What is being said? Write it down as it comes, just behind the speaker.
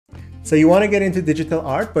So you want to get into digital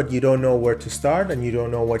art, but you don't know where to start and you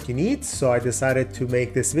don't know what you need. So I decided to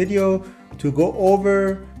make this video to go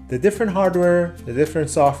over the different hardware, the different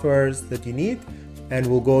softwares that you need, and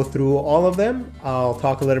we'll go through all of them. I'll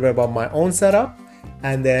talk a little bit about my own setup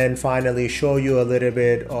and then finally show you a little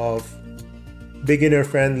bit of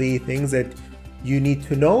beginner-friendly things that you need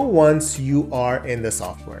to know once you are in the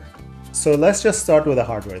software. So let's just start with the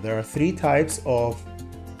hardware. There are three types of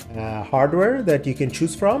hardware that you can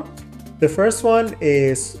choose from. The first one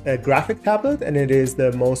is a graphic tablet, and it is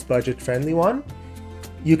the most budget-friendly one.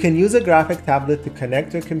 You can use a graphic tablet to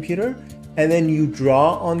connect to a computer, and then you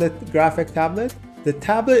draw on the graphic tablet. The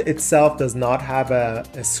tablet itself does not have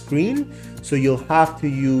a screen, so you'll have to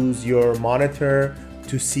use your monitor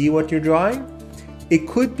to see what you're drawing. It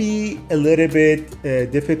could be a little bit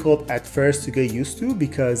difficult at first to get used to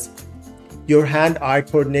because your hand-eye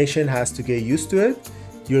coordination has to get used to it.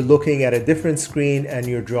 You're looking at a different screen and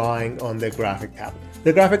you're drawing on the graphic tablet.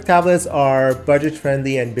 The graphic tablets are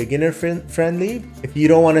budget-friendly and beginner-friendly. If you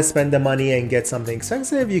don't want to spend the money and get something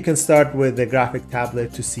expensive, you can start with the graphic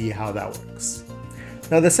tablet to see how that works.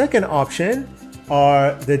 Now, the second option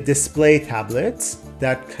are the display tablets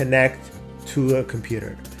that connect to a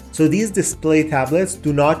computer. So these display tablets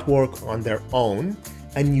do not work on their own,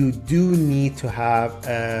 and you do need to have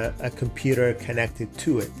a computer connected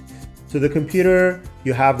to it. So the computer,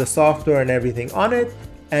 you have the software and everything on it,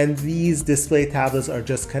 and these display tablets are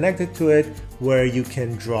just connected to it where you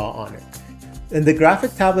can draw on it. And the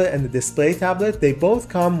graphic tablet and the display tablet, they both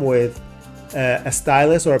come with a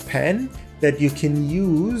stylus or a pen that you can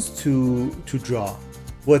use to draw.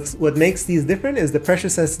 What makes these different is the pressure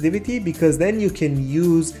sensitivity, because then you can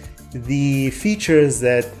use the features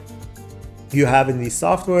that you have in these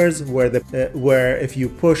softwares where if you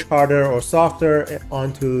push harder or softer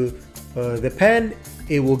onto the pen,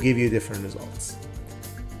 it will give you different results.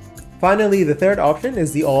 Finally, the third option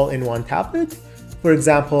is the all-in-one tablet. For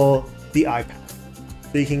example, the iPad.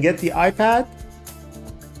 So you can get the iPad,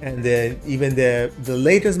 and then even the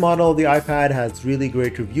latest model of the iPad has really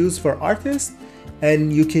great reviews for artists,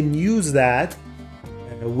 and you can use that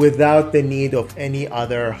without the need of any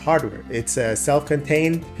other hardware. It's a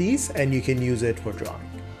self-contained piece and you can use it for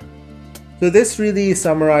drawing. So this really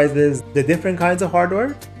summarizes the different kinds of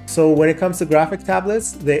hardware. So when it comes to graphic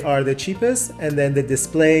tablets, they are the cheapest, and then the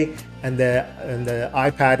display and the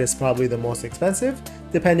iPad is probably the most expensive,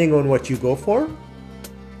 depending on what you go for.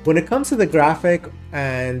 When it comes to the graphic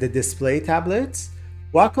and the display tablets,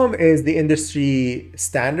 Wacom is the industry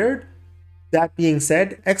standard. That being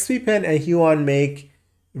said, XPPen and Huion make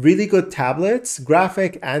really good tablets,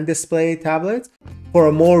 graphic and display tablets, for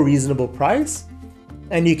a more reasonable price.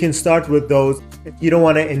 And you can start with those if you don't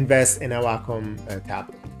want to invest in a Wacom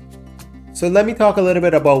tablet. So let me talk a little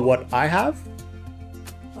bit about what I have.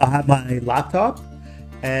 I have my laptop,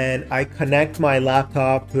 and I connect my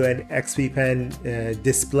laptop to an XPPen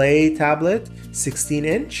display tablet,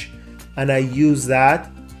 16-inch, and I use that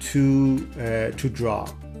to draw.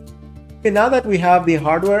 Okay, now that we have the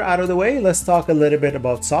hardware out of the way, let's talk a little bit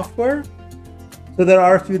about software. So there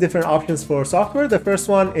are a few different options for software. The first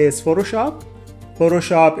one is Photoshop.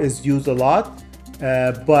 Photoshop is used a lot,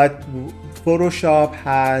 but Photoshop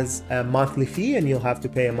has a monthly fee, and you'll have to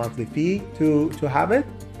pay a monthly fee to have it.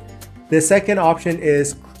 The second option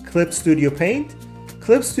is Clip Studio Paint.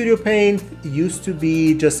 Clip Studio Paint used to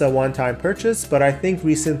be just a one-time purchase, but I think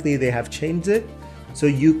recently they have changed it. So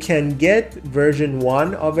you can get version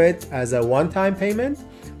 1 of it as a one-time payment,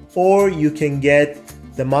 or you can get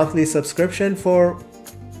the monthly subscription for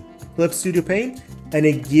Clip Studio Paint, and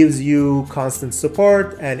it gives you constant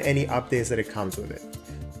support and any updates that it comes with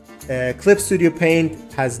it. Clip Studio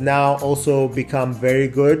Paint has now also become very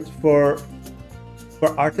good for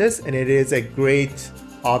artists, and it is a great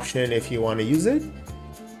option if you want to use it.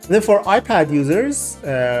 And then for iPad users,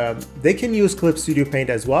 they can use Clip Studio Paint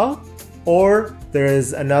as well, or there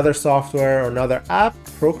is another software or another app,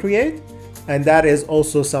 Procreate, and that is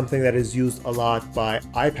also something that is used a lot by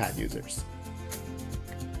iPad users.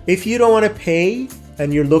 If you don't want to pay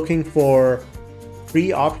and you're looking for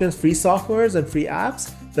free options, free softwares and free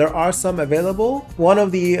apps, there are some available. One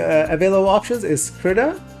of the available options is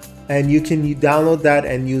Krita, and you can download that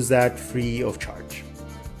and use that free of charge.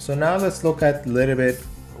 So now let's look at a little bit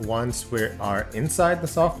once we are inside the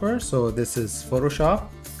software. So this is Photoshop.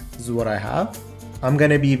 This is what I have. I'm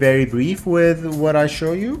going to be very brief with what I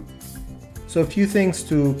show you. So a few things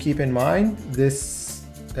to keep in mind. This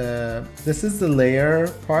is the layer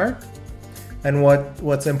part. And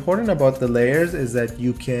what's important about the layers is that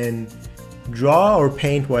you can draw or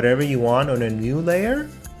paint whatever you want on a new layer,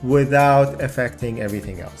 without affecting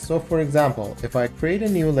everything else. So for example, if I create a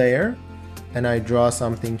new layer and I draw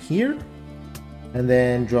something here and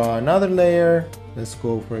then draw another layer, let's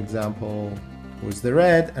go for example with the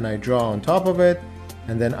red, and I draw on top of it,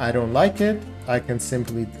 and then I don't like it, I can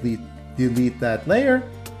simply delete that layer,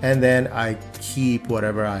 and then I keep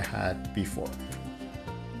whatever I had before.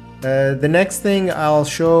 The next thing I'll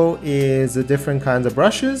show is the different kinds of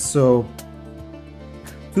brushes. So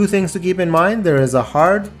two things to keep in mind. There is a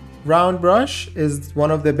hard round brush, is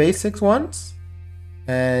one of the basics ones,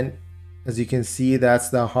 and as you can see, that's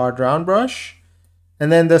the hard round brush.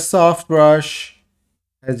 And then the soft brush,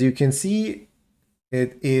 as you can see,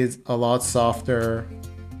 it is a lot softer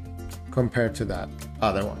compared to that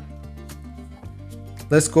other one.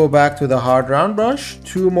 Let's go back to the hard round brush.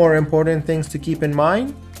 Two more important things to keep in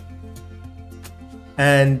mind.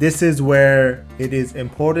 And this is where it is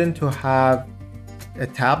important to have a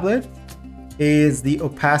tablet, is the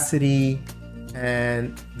opacity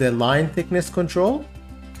and the line thickness control.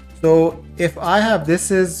 So if I have, this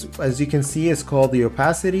is, as you can see, it's called the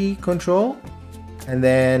opacity control. And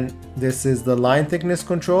then this is the line thickness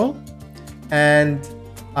control. And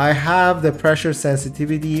I have the pressure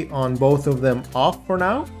sensitivity on both of them off for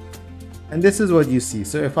now. And this is what you see.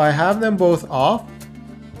 So if I have them both off,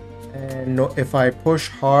 and if I push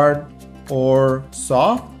hard or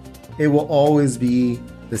soft, it will always be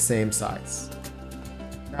the same size.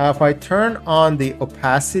 Now if I turn on the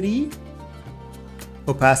opacity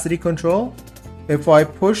control, if I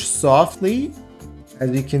push softly,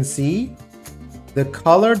 as you can see, the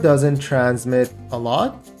color doesn't transmit a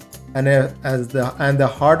lot, and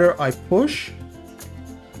the harder I push,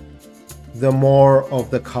 the more of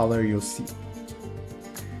the color you'll see.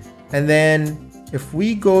 And then if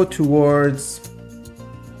we go towards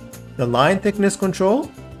the line thickness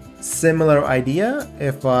control, similar idea.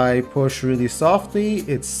 If I push really softly,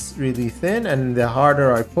 it's really thin, and the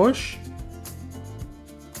harder I push,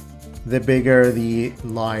 the bigger the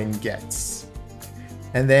line gets.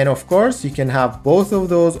 And then of course you can have both of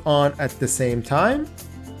those on at the same time,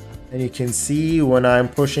 and you can see when I'm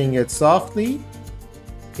pushing it softly,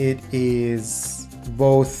 it is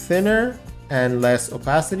both thinner and less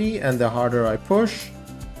opacity, and the harder I push,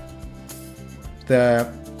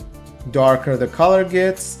 the darker the color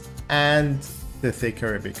gets and the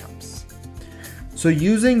thicker it becomes. So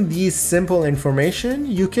using these simple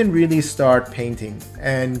information, you can really start painting,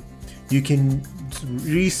 and you can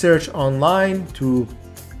research online to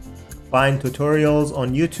find tutorials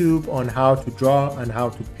on YouTube on how to draw and how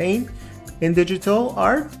to paint in digital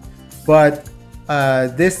art. But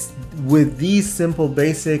with these simple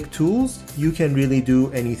basic tools, you can really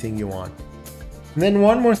do anything you want. And then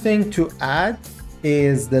one more thing to add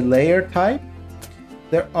is the layer type.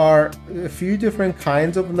 There are a few different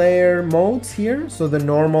kinds of layer modes here. So the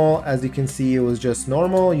normal, as you can see, it was just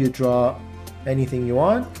normal. You draw anything you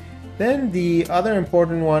want. Then the other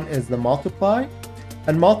important one is the multiply.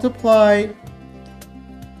 And multiply,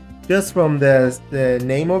 just from the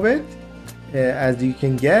name of it, as you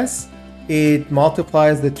can guess, it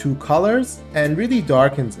multiplies the two colors and really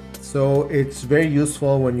darkens it. So it's very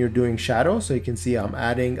useful when you're doing shadow. So you can see I'm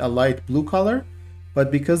adding a light blue color, but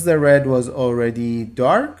because the red was already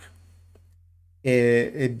dark,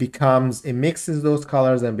 it mixes those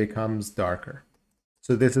colors and becomes darker.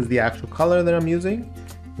 So this is the actual color that I'm using.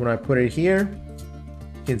 When I put it here,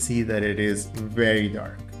 you can see that it is very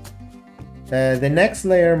dark. The next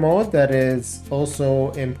layer mode that is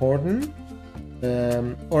also important,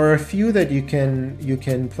 or a few that you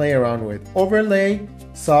can play around with: overlay,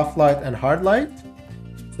 soft light, and hard light.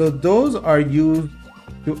 So those are used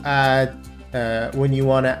to add when you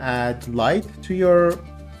want to add light to your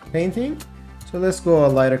painting. So let's go a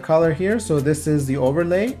lighter color here. So this is the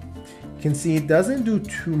overlay. You can see it doesn't do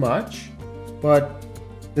too much, but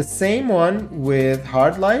the same one with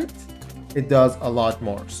hard light, it does a lot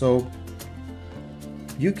more. So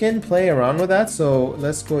you can play around with that. So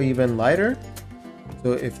let's go even lighter.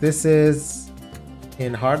 So if this is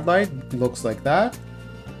in hard light, it looks like that.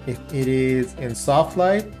 If it is in soft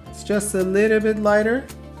light, it's just a little bit lighter.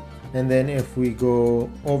 And then if we go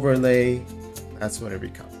overlay, that's what it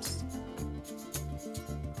becomes.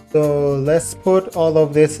 So let's put all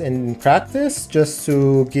of this in practice just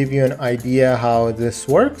to give you an idea how this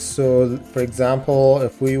works. So for example,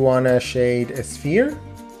 if we want to shade a sphere,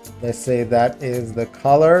 let's say that is the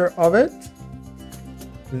color of it.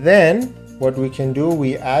 Then what we can do,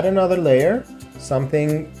 we add another layer.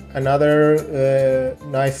 Another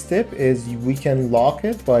nice tip is we can lock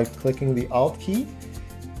it by clicking the Alt key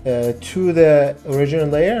to the original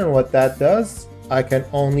layer, and what that does, I can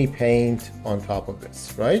only paint on top of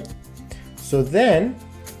this, right? So then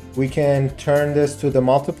we can turn this to the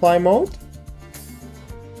multiply mode,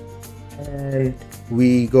 and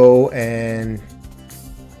we go and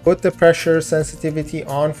put the pressure sensitivity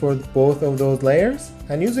on for both of those layers.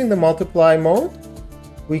 And using the multiply mode,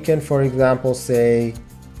 we can, for example, say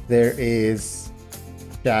there is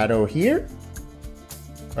shadow here,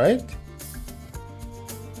 right?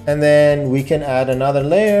 And then we can add another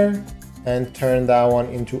layer and turn that one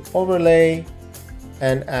into overlay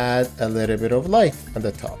and add a little bit of light at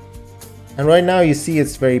the top. And right now you see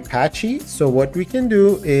it's very patchy. So what we can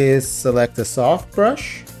do is select a soft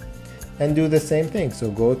brush and do the same thing. So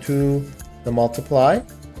go to the multiply,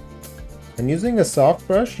 and using a soft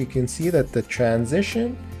brush, you can see that the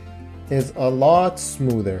transition is a lot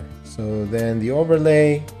smoother. So then the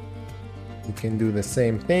overlay, you can do the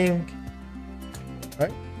same thing,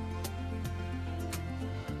 right?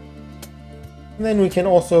 And then we can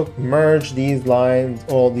also merge these lines,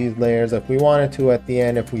 all these layers if we wanted to at the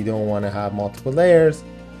end, if we don't want to have multiple layers.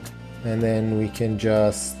 And then we can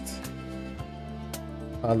just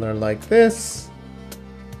color like this.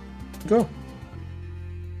 Go.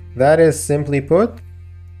 That is, simply put,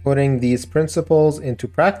 putting these principles into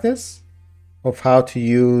practice of how to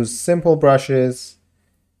use simple brushes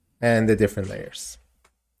and the different layers.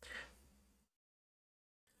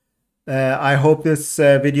 I hope this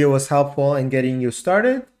video was helpful in getting you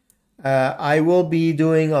started. I will be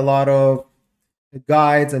doing a lot of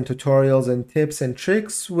guides and tutorials and tips and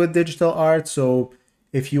tricks with digital art. So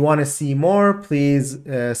if you want to see more, please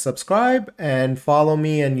subscribe and follow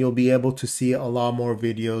me, and you'll be able to see a lot more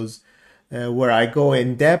videos where I go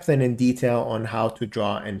in depth and in detail on how to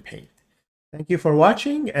draw and paint. Thank you for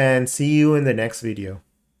watching, and see you in the next video.